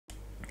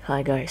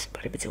Hi guys,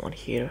 Baribity1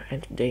 here,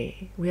 and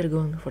today we are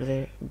going for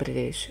the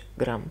British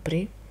Grand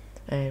Prix.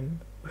 We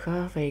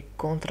have a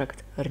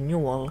contract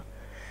renewal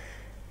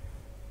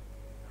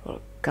for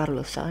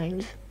Carlos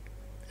Sainz,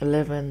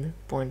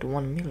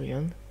 11.1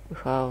 million. We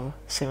have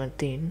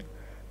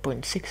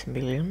 17.6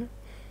 million,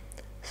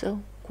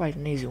 so quite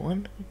an easy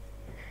one.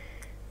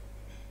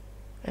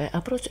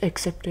 Approach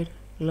accepted,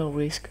 low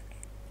risk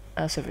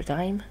as every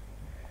time.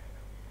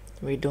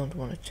 We don't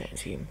want to change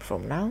him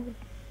from now.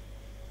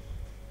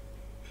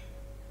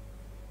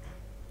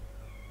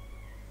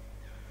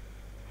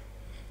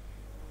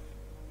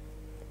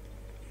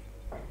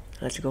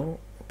 Let's go.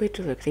 Bit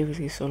of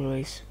activities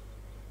always.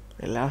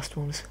 The last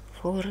ones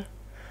for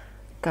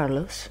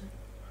Carlos.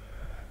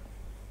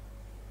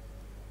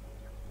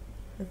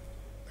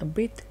 A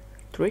bit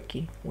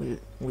tricky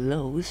with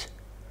those.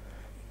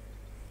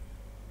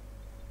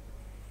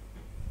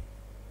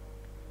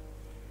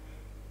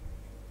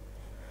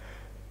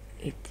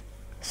 It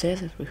says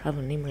that we have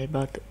an email,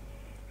 but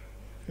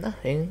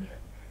nothing.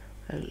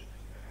 I'll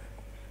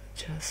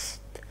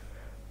just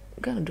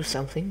gotta do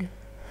something.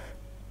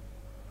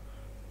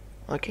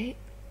 Okay.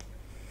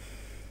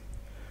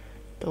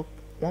 Top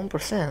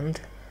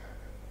 1%.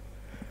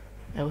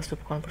 I was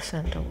top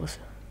 1%. I was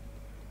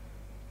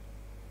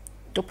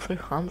top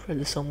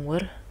 300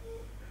 somewhere.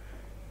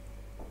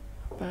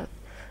 But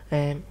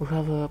we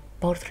have a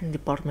portrait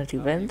department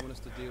event.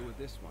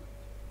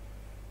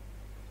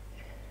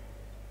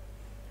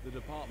 The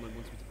department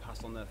wants me to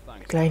pass on their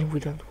thanks. Client,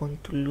 we don't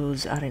want to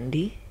lose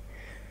R&D,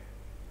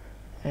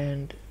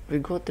 and we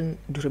got a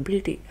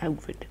durability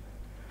outfit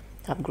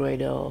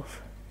upgrade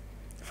of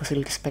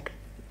facility spec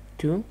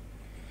 2,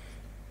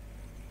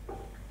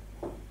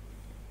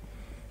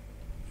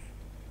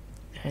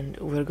 and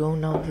we're going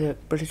now to the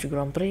British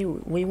Grand Prix.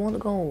 We won't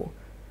go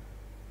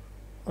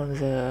on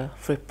the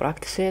free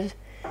practices,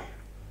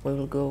 we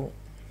will go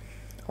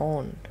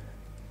on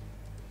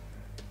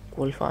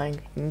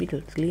qualifying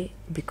immediately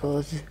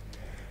because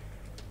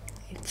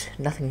it's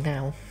nothing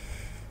now.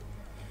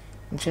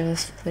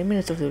 Just 3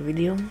 minutes of the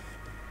video.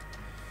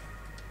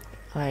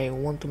 I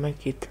want to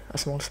make it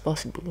as small as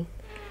possible.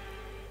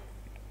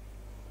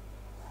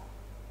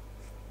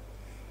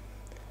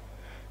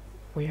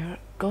 We are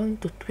going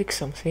to tweak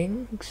some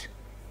things.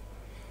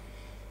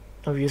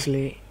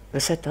 Obviously the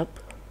setup,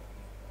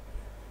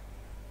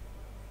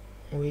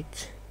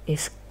 which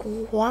is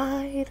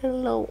quite a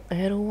low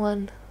aero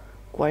one.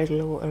 Quite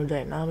low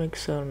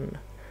aerodynamics on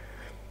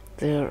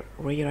the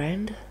rear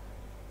end.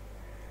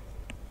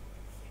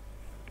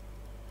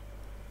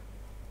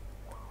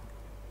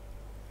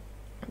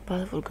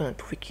 But we're gonna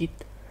tweak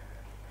it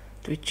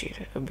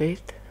a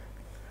bit.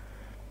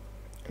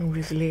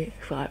 Obviously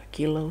 5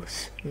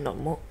 kilos, not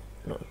more.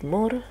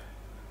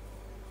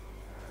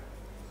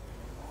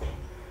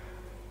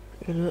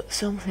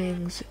 Some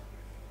things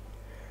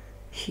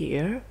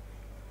here.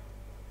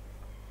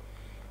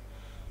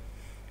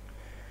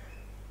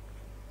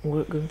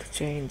 We're going to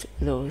change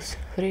those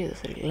the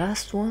three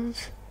last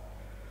ones.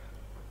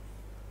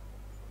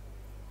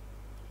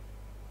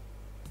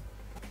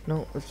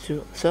 No, that's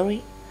true.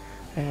 Sorry.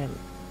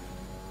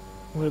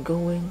 We're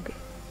going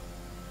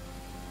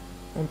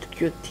on to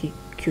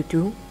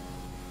Q2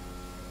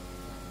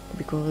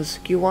 because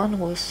Q1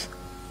 was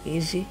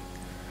easy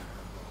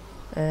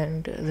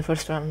and the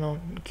first run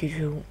on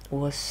Q2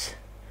 was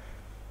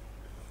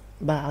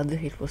bad.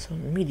 It was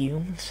on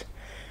mediums.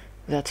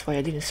 That's why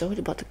I didn't show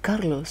it, but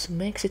Carlos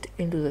makes it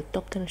into the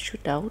top 10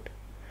 shootout.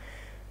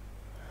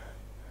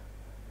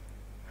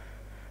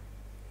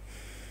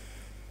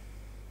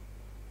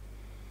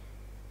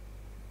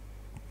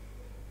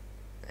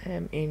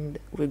 And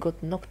we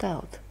got knocked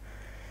out,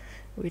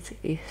 which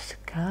is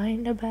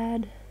kinda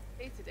bad.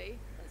 Hey, today,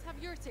 let's have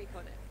your take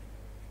on it.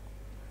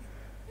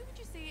 Who would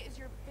you say is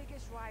your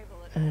biggest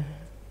rival at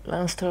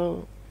Lance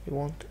Stroll, you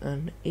want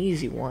an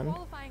easy one.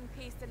 Qualifying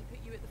pace didn't put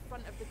you at the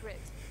front of the grid.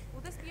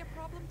 Will this be a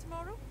problem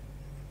tomorrow?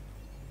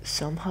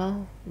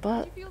 Somehow,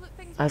 but Do you feel that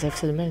things as will I've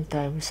said many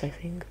times, I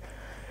think,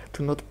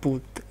 to not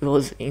put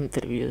those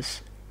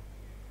interviews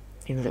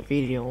in the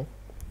video.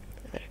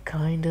 They're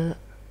kinda,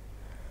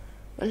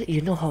 well,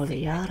 you know how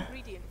they are.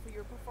 ingredient for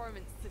your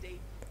performance today?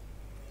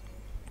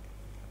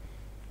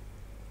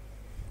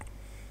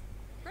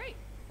 Great.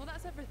 Well,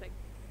 that's everything.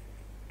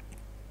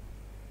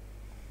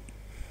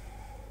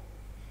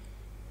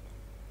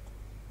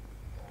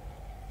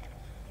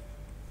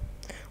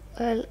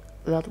 Well,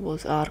 that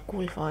was our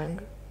qualifying.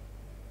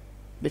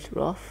 Bit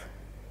rough.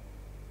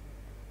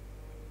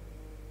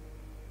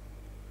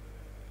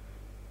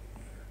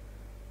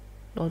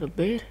 Not a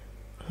bit,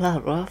 a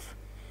lot rough.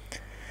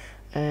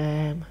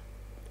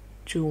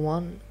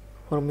 2-1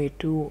 for me,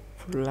 2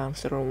 for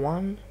Lancer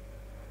 1.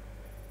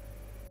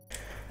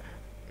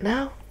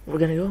 Now we're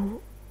gonna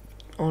go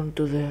on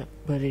to the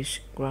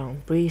British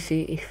Grand Prix,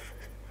 see if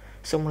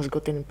someone's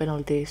got any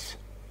penalties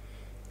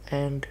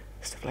and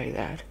stuff like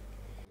that.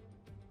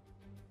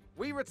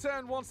 We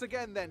return once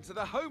again then to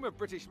the home of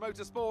British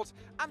motorsport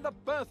and the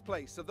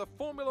birthplace of the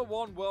Formula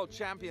One World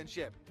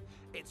Championship.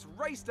 It's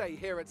race day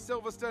here at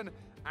Silverstone,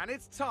 And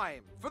it's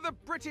time for the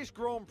British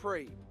Grand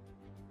Prix.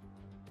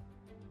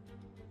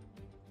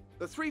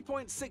 The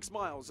 3.6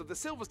 miles of the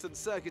Silverstone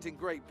circuit in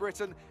Great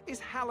Britain is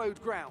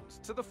hallowed ground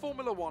to the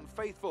Formula One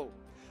faithful.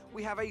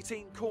 We have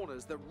 18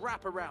 corners that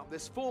wrap around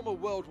this former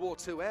World War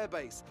II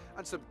airbase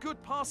and some good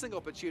passing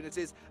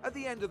opportunities at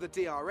the end of the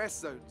DRS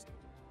zones.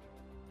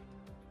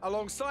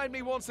 Alongside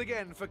me once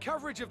again for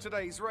coverage of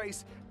today's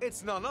race,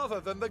 it's none other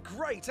than the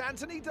great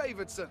Anthony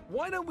Davidson.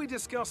 Why don't we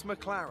discuss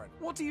McLaren?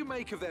 What do you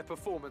make of their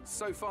performance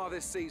so far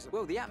this season?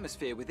 Well, the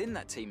atmosphere within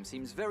that team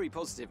seems very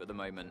positive at the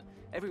moment.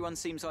 Everyone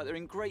seems like they're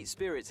in great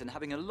spirits and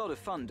having a lot of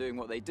fun doing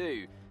what they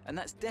do, and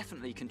that's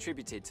definitely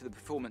contributed to the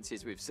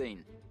performances we've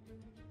seen.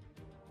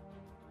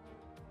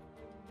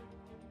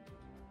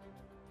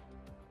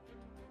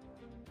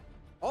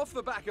 Off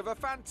the back of a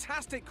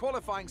fantastic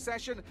qualifying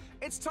session,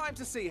 it's time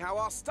to see how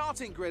our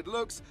starting grid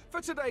looks for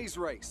today's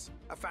race.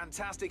 A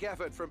fantastic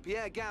effort from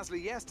Pierre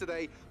Gasly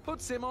yesterday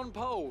puts him on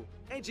pole,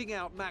 edging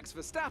out Max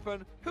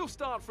Verstappen, who'll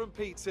start from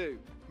P2.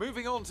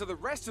 Moving on to the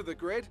rest of the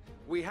grid,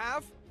 we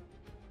have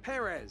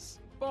Perez,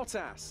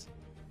 Bottas,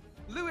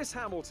 Lewis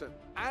Hamilton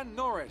and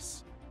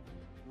Norris,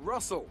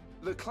 Russell,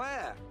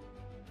 Leclerc,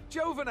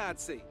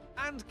 Giovinazzi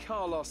and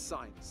Carlos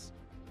Sainz,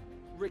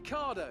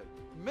 Ricciardo,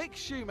 Mick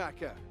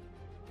Schumacher,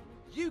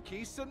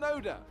 Yuki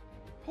Tsunoda,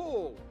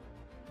 Paul,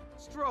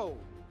 Stroll,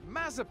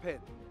 Mazepin,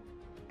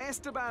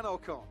 Esteban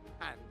Ocon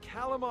and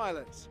Callum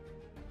Islet,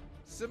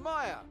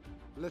 Samaya,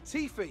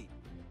 Latifi,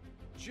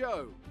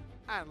 Joe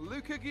and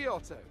Luca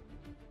Giotto.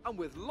 And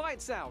with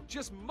lights out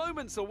just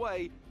moments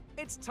away,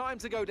 it's time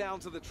to go down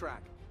to the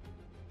track.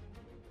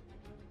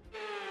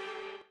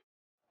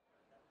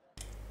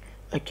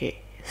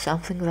 Okay,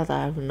 something that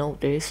I've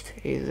noticed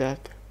is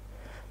that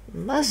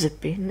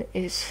Mazepin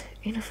is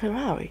in a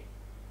Ferrari.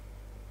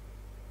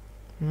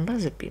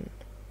 Mazepin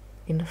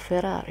in a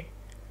Ferrari.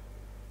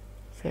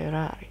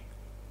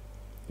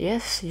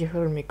 Yes, you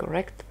heard me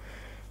correct.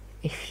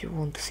 If you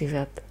want to see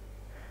that,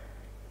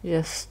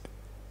 just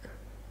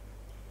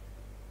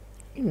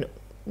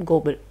go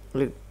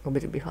a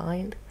bit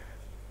behind.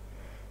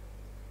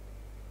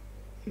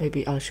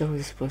 Maybe I'll show you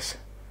this was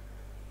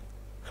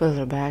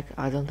further back.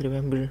 I don't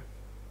remember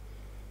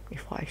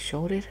if I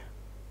showed it.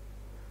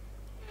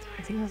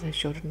 I think that I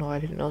showed it. No, I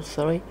did not.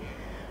 Sorry.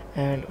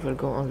 And we'll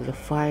go on to the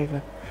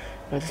 5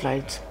 red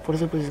slides for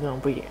the British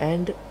Grand Prix,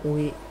 and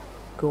we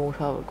go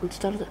have a good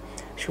start.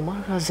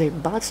 Schumacher has a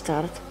bad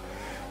start,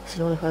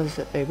 Tsunoda has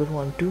a good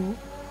one too.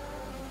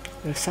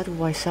 We're side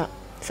by side,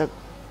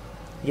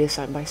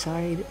 side by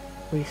side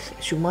with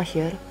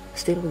Schumacher,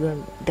 still with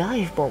a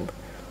dive bomb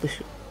to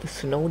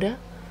Tsunoda.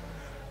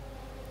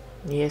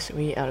 Yes,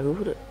 we are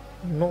good,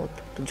 not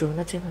to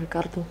Giovinazzi and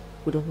Ricciardo.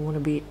 We don't want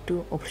to be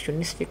too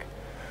opportunistic.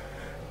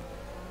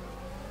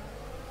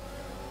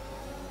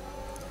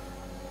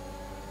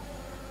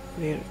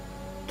 We're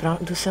trying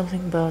to do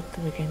something, but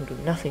we can do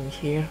nothing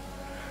here.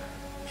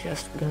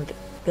 Just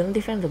gonna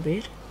defend a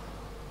bit,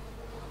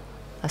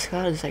 as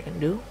hard as I can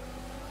do.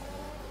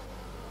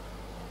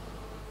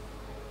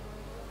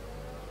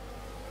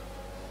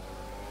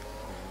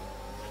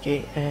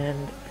 Okay,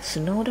 and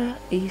Tsunoda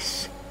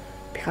is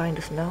behind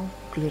us now,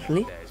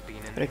 clearly.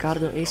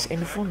 Ricciardo is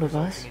in front of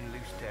us.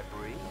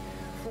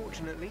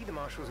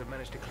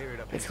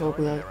 Let's hope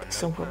that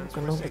someone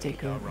can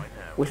overtake him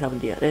without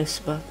DRS,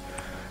 but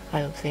I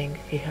don't think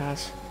he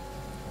has.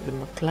 The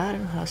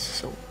McLaren has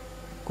so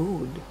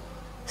good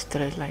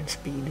straight line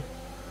speed.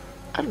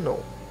 I don't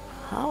know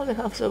how they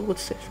have so good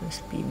straight line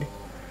speed.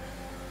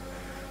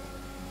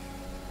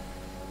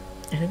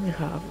 And then they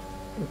have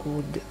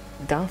good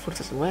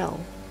downforce as well,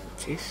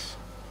 which is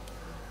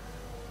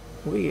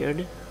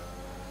weird.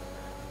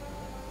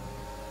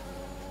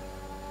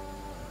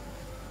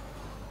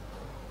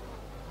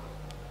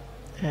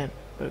 And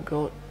we'll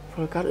go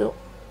for Ricciardo.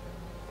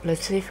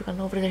 Let's see if we can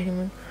overtake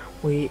him.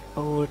 We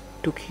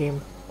overtook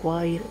him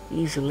quite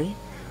easily.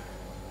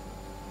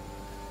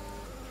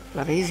 A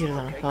lot easier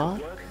than I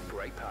thought.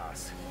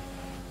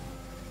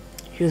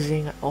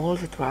 Using all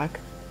the track.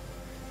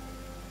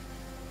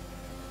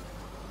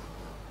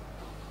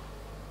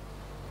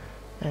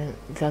 And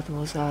that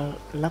was our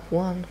lap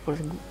 1 for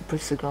the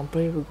British Grand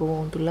Prix. We go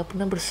on to lap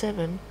number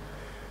 7.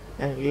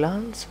 And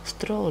Lance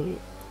Stroll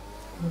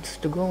wants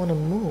to go on a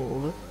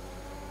move.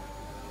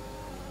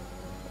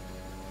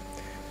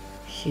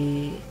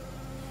 He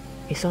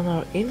is on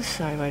our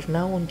inside right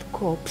now on the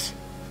cops,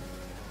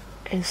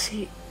 and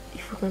see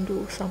if we can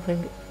do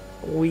something.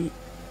 We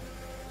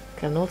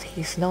cannot.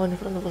 He's now in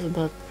front of us,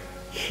 but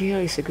here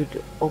is a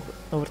good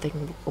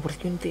overtaking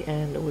opportunity,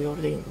 and we are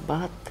doing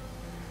bad.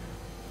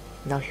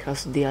 Now he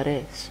has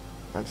DRS.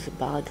 That's a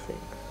bad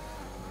thing,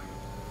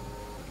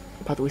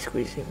 but we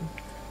squeeze him,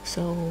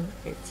 so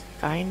it's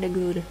kinda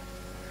good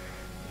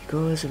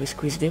because we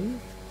squeezed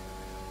him.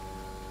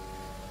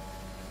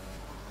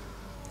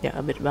 Yeah,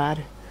 a bit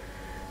bad.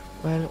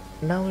 Well,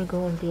 now we're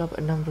going to lap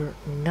number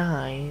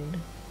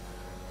 9.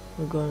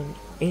 We're going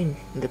in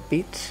the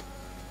pits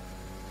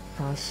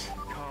as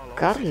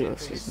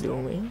Carlos is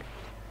doing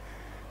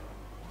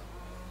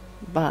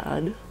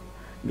bad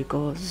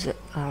because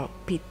our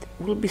pit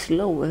will be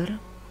slower,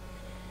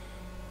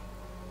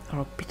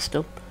 our pit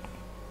stop,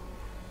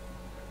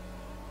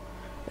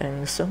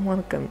 and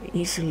someone can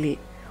easily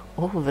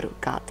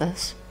overcut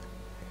us.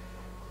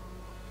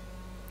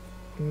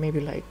 Maybe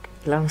like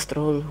Lance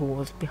Stroll, who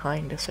was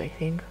behind us, I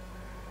think.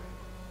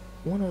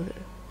 One of the...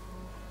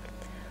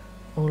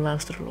 Oh,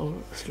 Lance Stroll or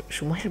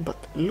Schumacher, but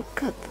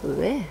look at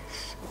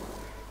this!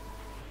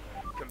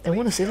 I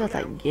want to say that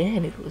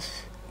again, it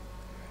was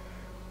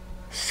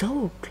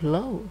so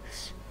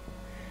close.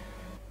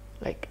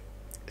 Like,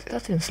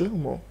 that's in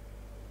slow-mo.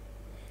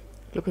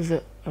 Look at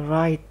the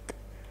right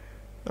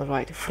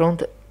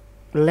front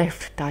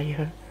left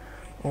tire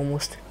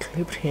almost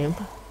clipped him.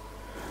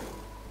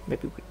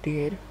 Maybe we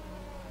did.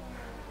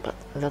 But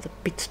that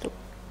pit stop,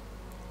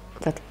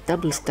 that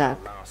double stack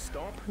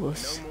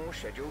was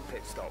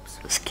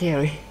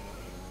scary.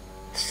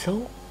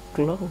 So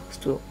close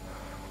to...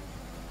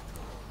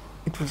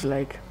 It was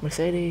like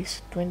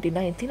Mercedes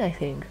 2019, I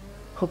think.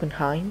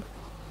 Hockenheim.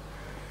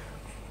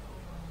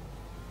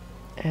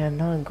 And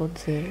now I got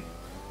the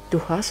two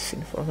Haas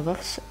in front of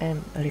us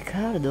and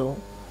Ricciardo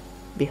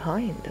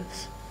behind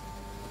us.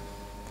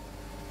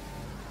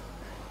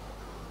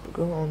 We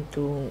go on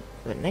to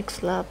the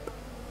next lap.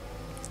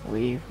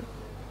 We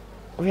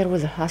are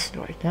with the Haas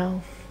right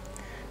now.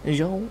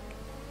 Zhou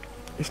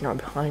is now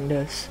behind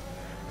us.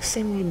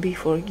 Same will be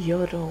for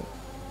Giotto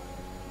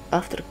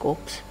after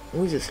Cops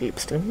with the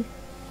slipstream.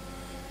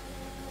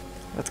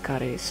 That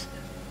car is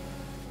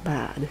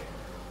bad.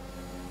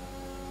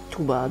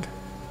 Too bad.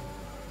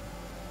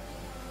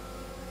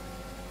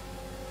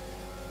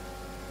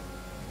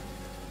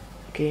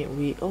 Okay,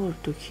 we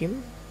overtook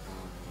him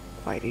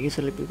quite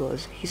easily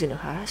because he's in a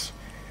Haas.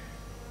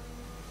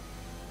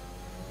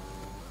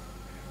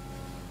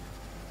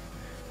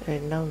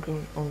 And now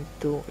going on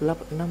to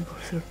lap number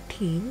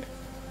 13.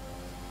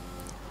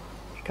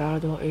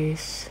 Ricciardo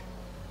is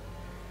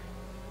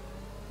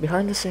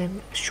behind us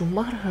and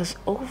Schumacher has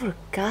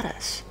overcut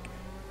us.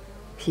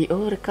 He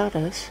overcut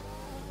us.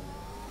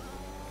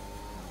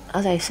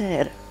 As I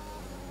said,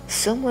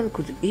 someone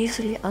could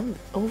easily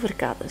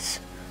overcut us.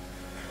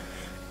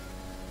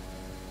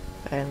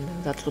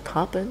 And that's what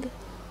happened.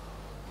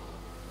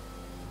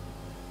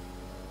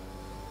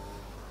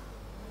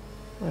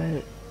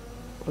 Well,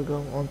 we're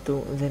going on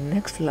to the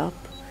next lap.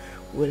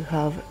 We'll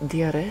have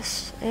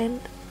DRS and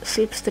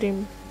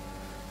slipstream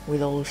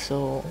with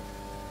also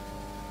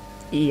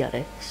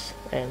ERS,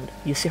 and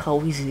you see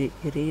how easy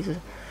it is.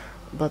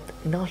 But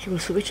now he will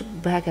switch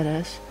back at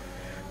us,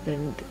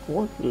 and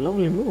what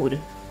lovely move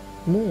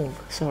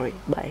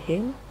by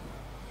him.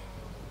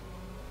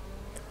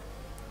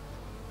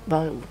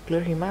 But we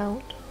clear him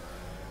out,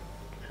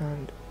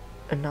 and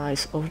a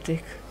nice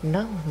overtake.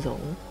 Now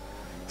though,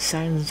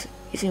 Sainz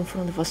is in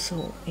front of us,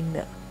 so in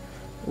a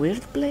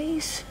weird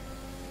place,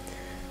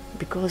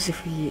 because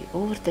if we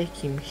overtake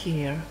him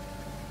here,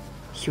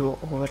 he will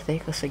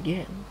overtake us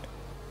again.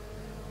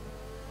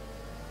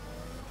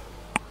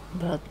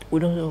 But we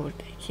don't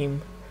overtake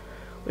him.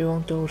 We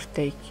want to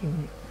overtake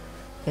him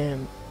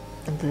in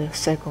the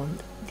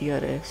second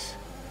DRS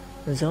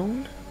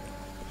zone.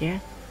 Yeah.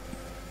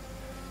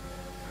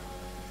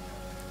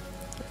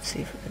 Let's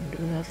see if we can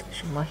do that.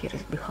 Schumacher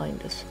is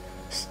behind us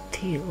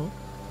still.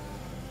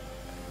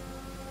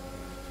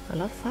 A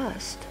lot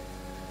faster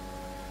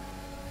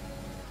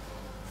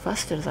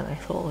than I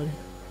thought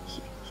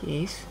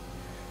he is.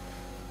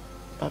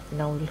 But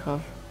now we'll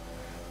have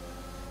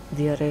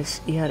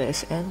DRS,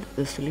 ERS and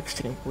the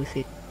slipstream with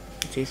it,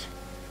 which is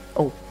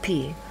OP.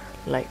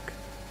 Like,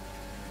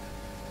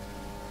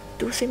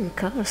 two same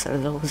cars are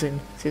those,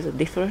 and see the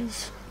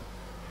difference?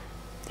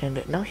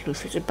 And now he'll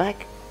switch it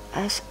back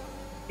as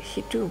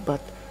he do,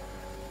 but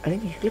I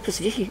think he clipped us.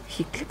 Yeah,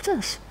 he clipped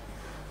us.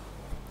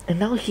 And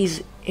now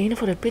he's in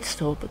for a pit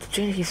stop to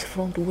change his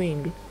front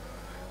wing.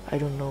 I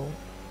don't know.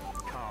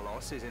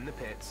 Carlos is in the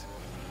pits.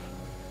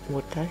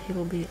 What tire he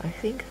will be? I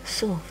think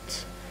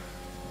softs.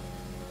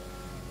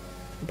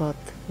 But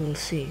we'll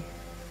see.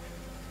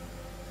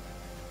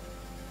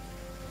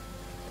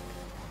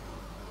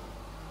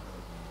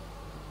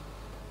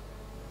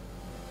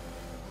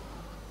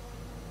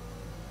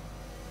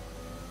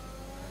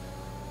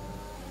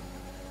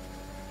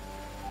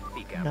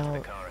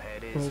 Now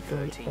we'll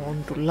go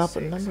on to lap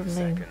number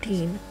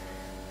 19.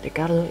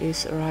 Ricciardo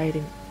is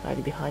riding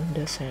right behind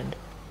us and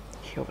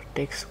he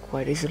overtakes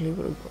quite easily.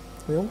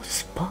 We almost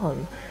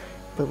spun,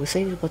 but we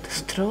saved, but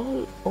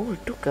Stroll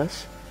overtook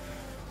us.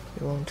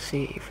 We want to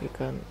see if we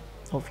can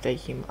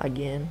overtake him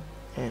again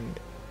and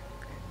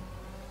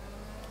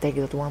take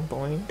it at one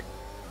point.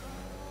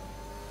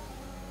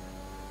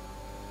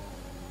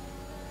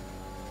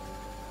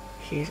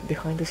 He's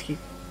behind us. He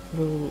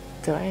will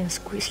try and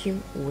squeeze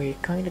him. We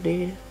kinda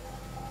did.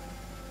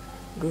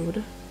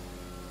 Good.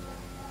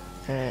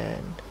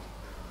 And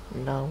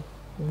now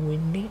we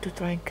need to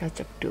try and catch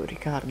up to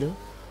Ricciardo.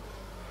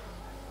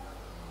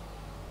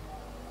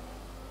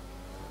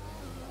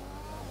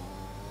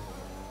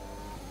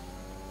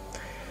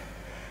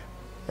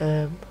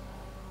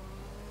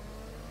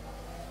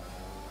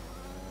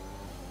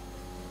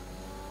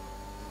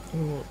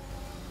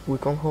 we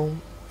come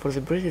home for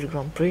the British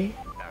Grand Prix.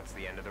 That's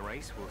the end of the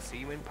race. We'll see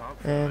you in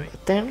Park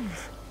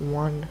 10th,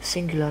 one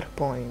singular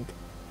point.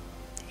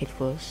 It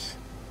was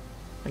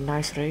a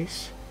nice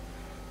race,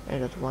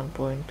 and at one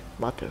point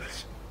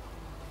matters.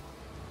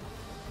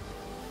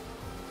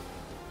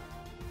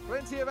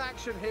 Plenty of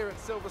action here at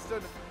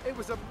Silverstone. It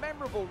was a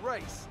memorable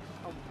race,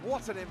 and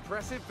what an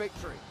impressive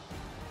victory.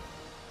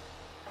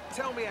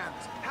 Tell me, Ant,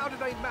 how did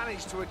they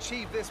manage to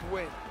achieve this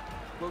win?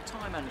 Well,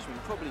 time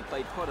management probably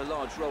played quite a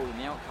large role in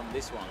the outcome of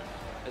this one.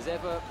 As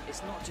ever,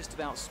 it's not just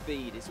about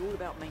speed, it's all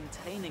about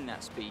maintaining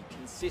that speed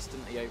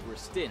consistently over a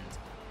stint,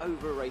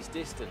 over a race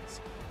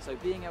distance. So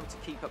being able to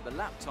keep up the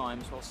lap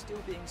times while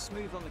still being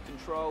smooth on the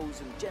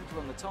controls and gentle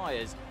on the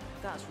tyres,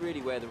 that's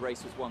really where the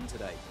race was won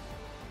today.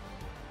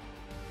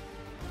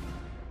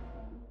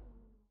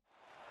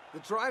 The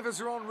drivers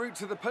are en route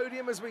to the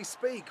podium as we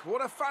speak.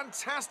 What a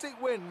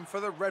fantastic win for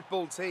the Red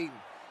Bull team.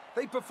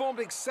 They performed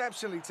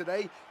exceptionally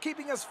today,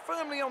 keeping us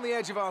firmly on the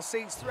edge of our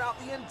seats throughout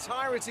the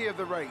entirety of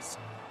the race.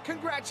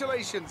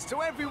 Congratulations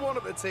to everyone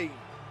at the team.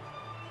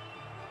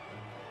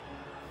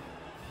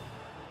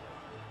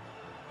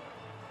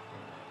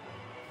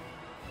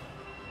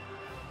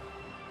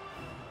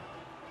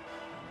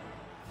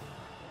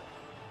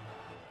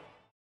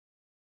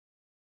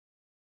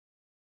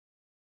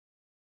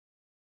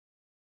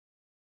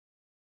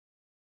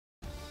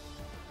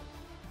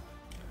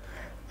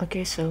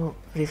 Okay, so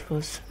this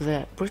was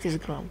the British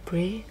Grand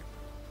Prix.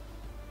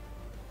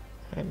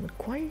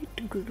 Quite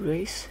a good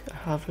race. I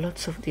have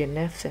lots of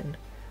DNFs and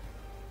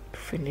to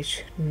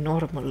finish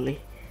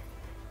normally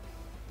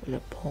with a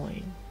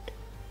point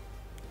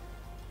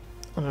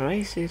on a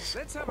race is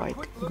Let's have quite a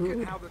quick look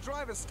good. at how the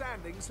driver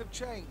standings have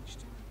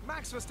changed.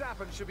 Max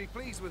Verstappen should be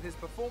pleased with his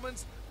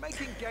performance,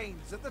 making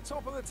gains at the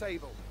top of the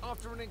table.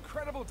 After an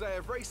incredible day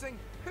of racing,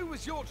 who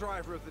was your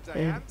driver of the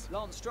day, Ant?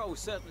 Lance Stroll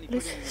certainly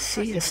Let's put in an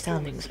see the impressive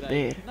standings performance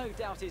a today. bit. No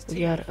doubt his We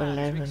team are and fans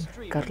 11,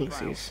 extremely Carlos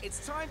proud. is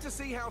It's time to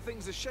see how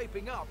things are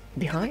shaping up in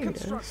behind the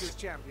Constructors' us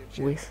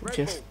Championship. with Red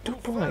just Bull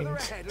 2 further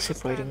points ahead of the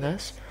separating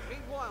standings. us.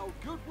 Meanwhile,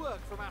 good work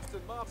from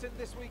Aston Martin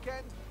this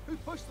weekend, who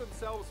pushed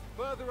themselves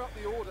further up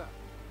the order.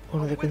 On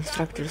And the with that,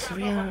 constructors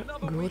we we wrap are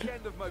up another good.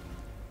 weekend of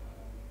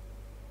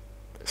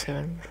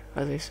 7th,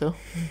 I think so.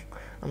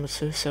 I'm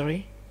so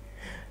sorry.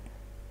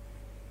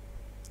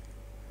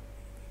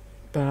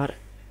 But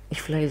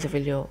if you like the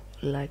video,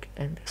 like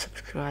and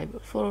subscribe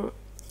for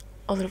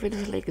other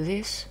videos like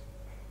this.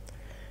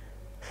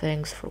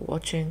 Thanks for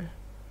watching.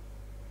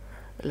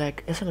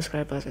 Like and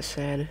subscribe as I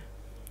said.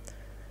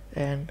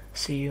 And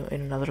see you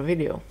in another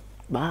video.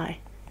 Bye.